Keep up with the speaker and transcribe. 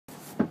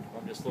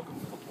just looking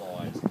for the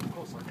flies. Of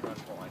course I can't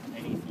find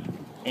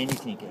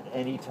anything at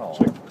any time.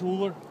 Check the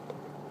cooler.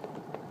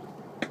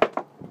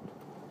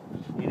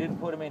 You didn't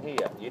put them in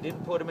here. You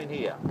didn't put them in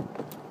here.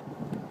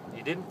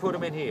 You didn't put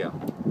them in here.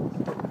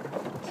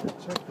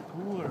 Check the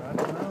cooler, I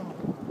don't know.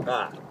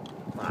 Ah,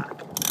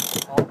 fuck.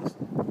 All this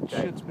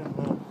shit's been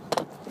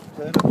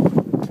Turn it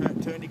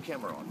on. Turn your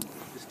camera on.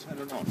 Just turn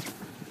it on.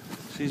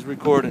 She's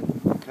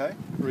recording. Okay?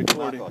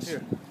 Recording. Marcos.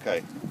 Here.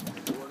 Okay.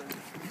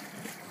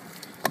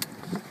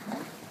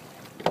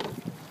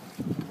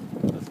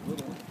 That's a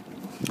little one.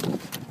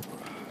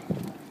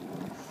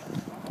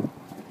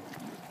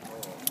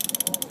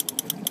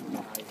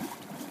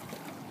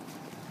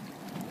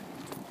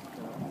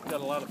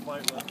 Got a lot of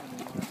fight left in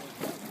the market.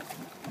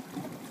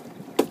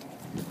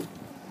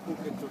 Hook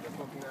into the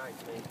fucking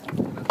ice,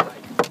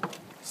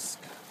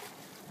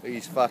 mate.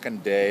 He's fucking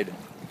dead.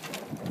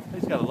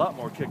 He's got a lot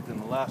more kick than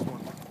the last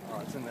one. Oh,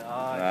 it's in the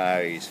eye.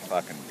 No, he's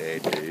fucking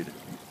dead, dude.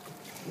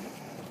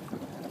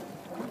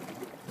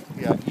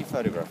 Yeah, you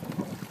photograph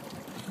him.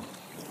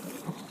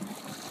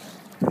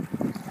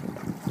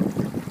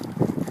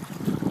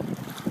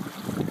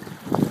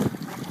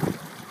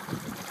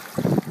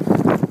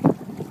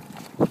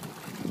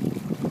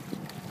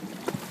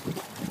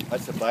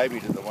 That's a baby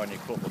to the one you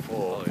caught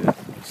before. Oh yeah,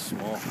 it's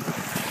small.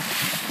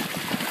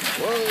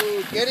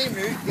 Whoa, get him,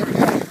 dude. Get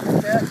him out.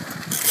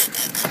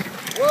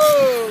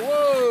 Whoa,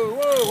 whoa,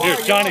 whoa. Here,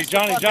 Wow, Johnny,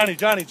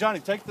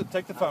 take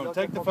the phone.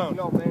 Take the phone.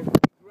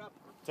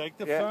 Take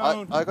the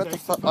phone. I got the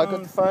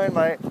phone,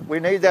 mate. We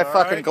need that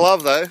fucking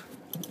glove though.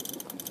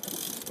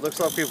 Looks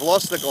like we've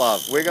lost the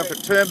glove. We're going to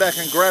have to turn back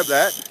and grab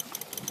that.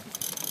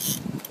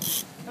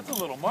 That's a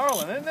little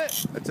marlin, isn't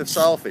it? It's a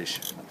sailfish.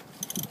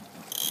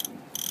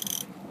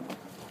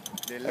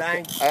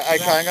 line.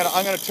 Okay,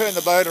 I'm gonna turn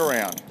the boat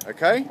around.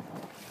 Okay.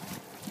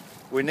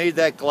 We need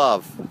that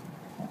glove.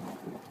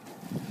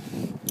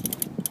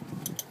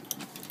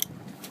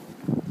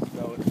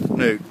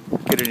 No,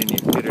 get it in here.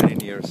 Get it in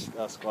here.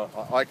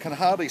 I can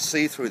hardly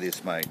see through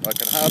this, mate. I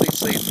can hardly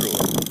see through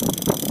it.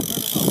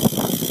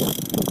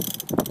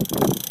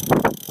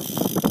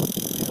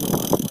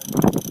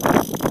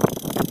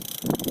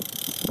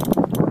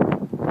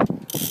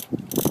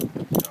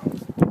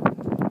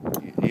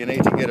 You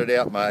need to get it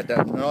out, mate.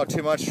 Not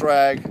too much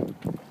drag.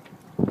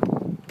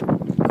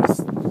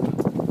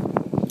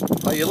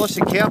 Oh, you lost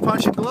your cow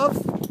punching glove?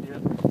 Yeah.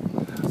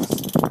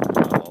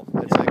 Oh,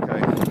 that's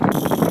okay.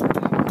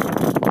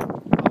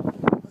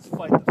 Let's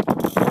fight the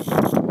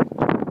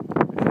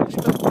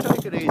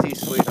Take it easy,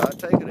 sweetheart.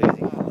 Take it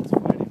easy. let's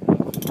fight him.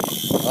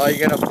 Oh,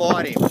 you're going to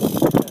fight him.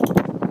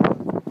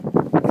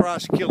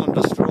 Crush, kill and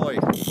destroy.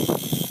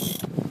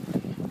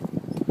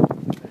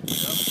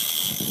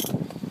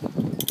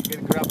 Get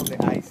a grab on the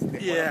ice.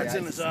 Yeah, it's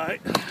in his eye.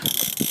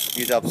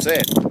 He's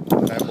upset.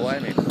 I don't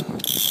blame him.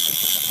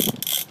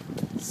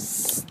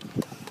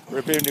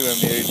 Rip into him,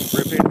 dude.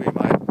 Rip into him,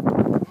 mate.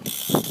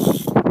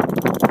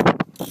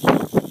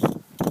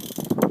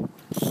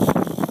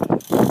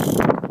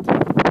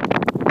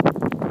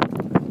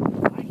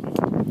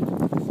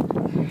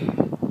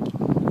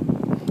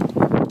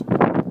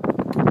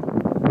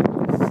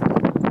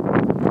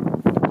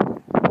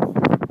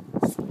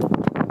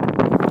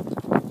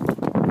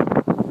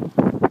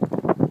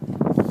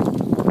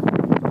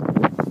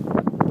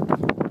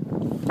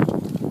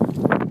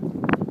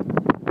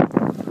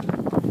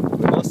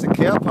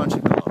 Cow punching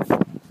glove.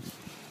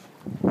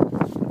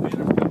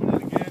 Peter's coming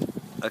in again.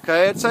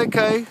 Okay, it's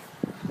okay.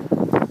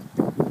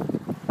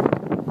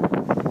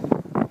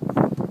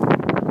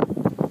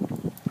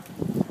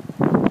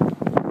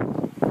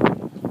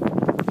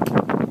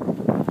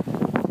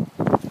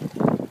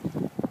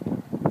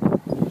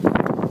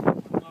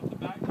 Off the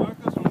back,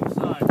 Marcus, or on the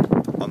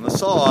side? On the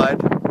side.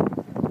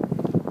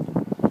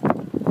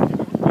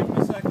 Give him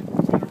a second.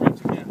 He's going to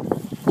reach again.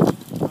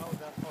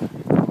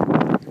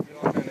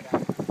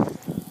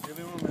 Give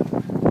him a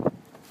minute.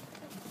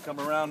 Come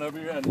around over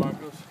your head,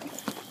 Marcos.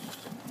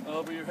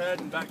 Over your head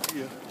and back to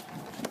you.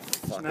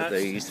 What Snatch. are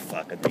these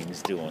fucking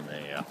things doing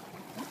there?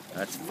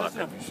 That's You must fucking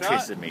have a shot.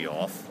 pissing me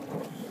off.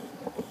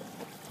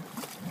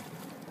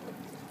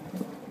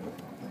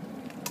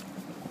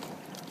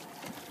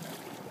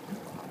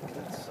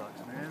 That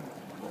sucks, man.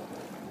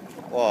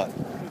 What?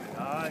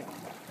 Aye.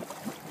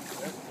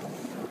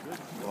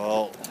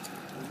 Well,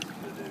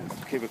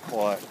 keep it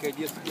quiet. Okay,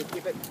 just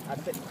keep it.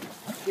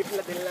 Keep it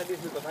like this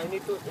because I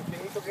need to. If you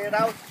need to get it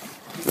out,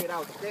 you get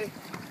out. Okay.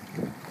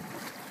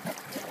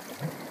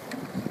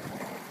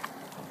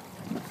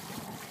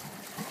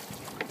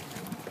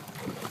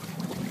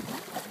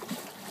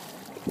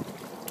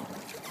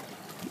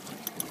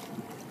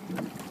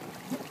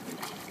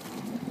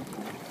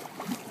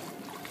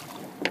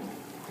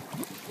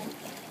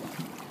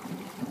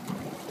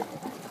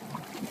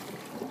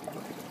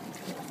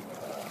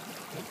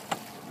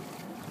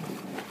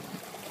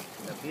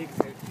 Big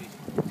sailfish.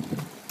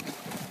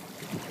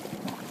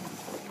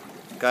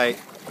 Okay,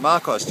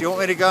 Marcos, do you want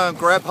me to go and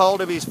grab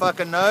hold of his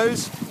fucking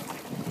nose?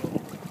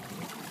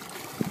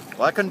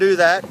 I can do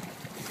that.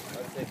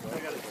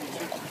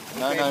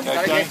 No,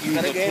 don't use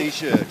a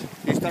t-shirt.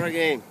 start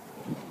again.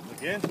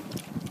 Again?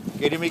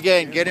 Get him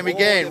again, get him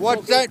again.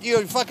 What's that?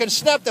 You fucking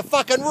snapped the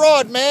fucking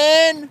rod,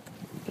 man.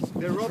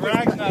 The rope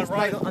Drag's is not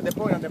right. on the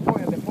point, on the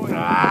point, on the point.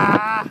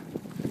 Ah!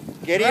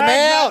 Get him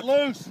Drag's out. not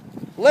loose.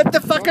 Let the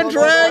fucking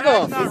drag drag's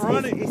off. not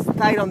running. It's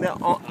tight on the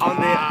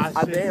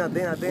at the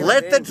end.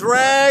 Let the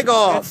drag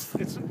off.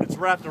 It's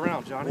wrapped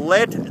around, Johnny.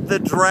 Let the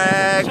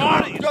drag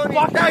off. Johnny, Johnny,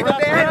 fucking tight on wrapped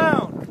the end.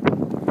 around.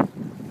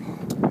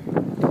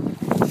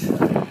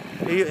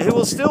 He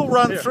will still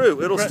run Here,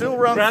 through. It'll still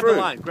run grab through. the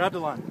line. Grab the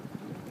line.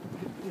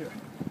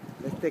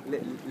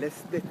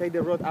 Let's take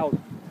the rod out.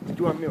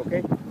 You and me,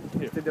 okay?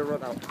 Here. Take the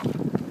rod out.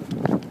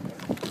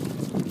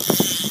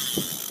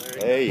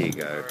 There you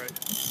go. All right.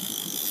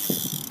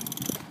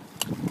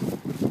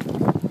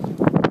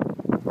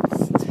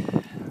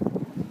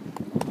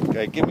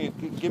 Okay, give me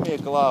a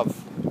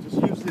glove.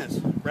 Just use this.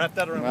 Wrap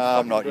that around. No,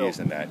 I'm not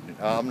using that.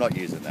 I'm not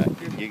using that.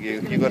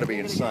 You got to be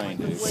insane,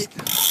 dude.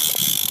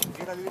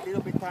 Get a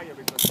little bit tighter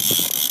because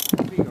it's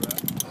bigger,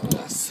 right?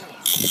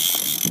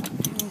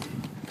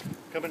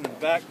 Coming in the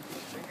back.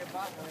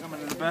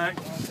 Coming in the back.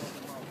 The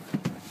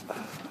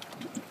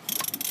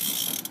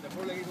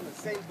problem is on the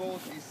same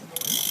boat is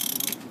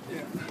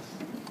Yeah.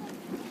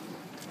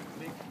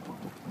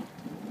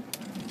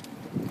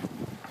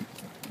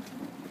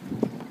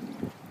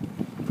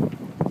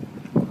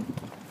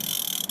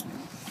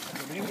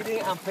 bring it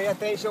in and pay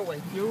attention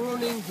when he's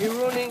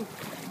running,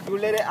 you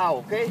let it out,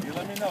 okay? You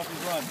let me know if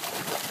he's run.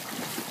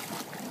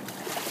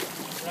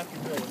 Wrap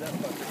your bill with that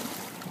fucker.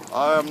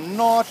 I'm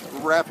not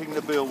wrapping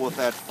the bill with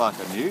that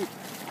fucking you.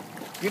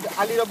 Give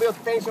a little bit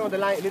of tension on the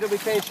line, a little bit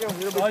tension, a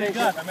little bit All you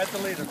tension. got. I'm at the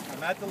leader.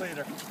 I'm at the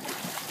leader.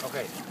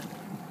 Okay.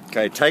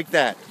 Okay, take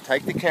that.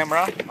 Take the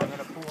camera. I'm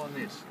gonna pull on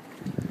this.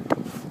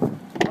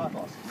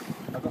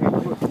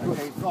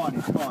 Okay, he's gone.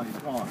 He's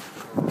gone.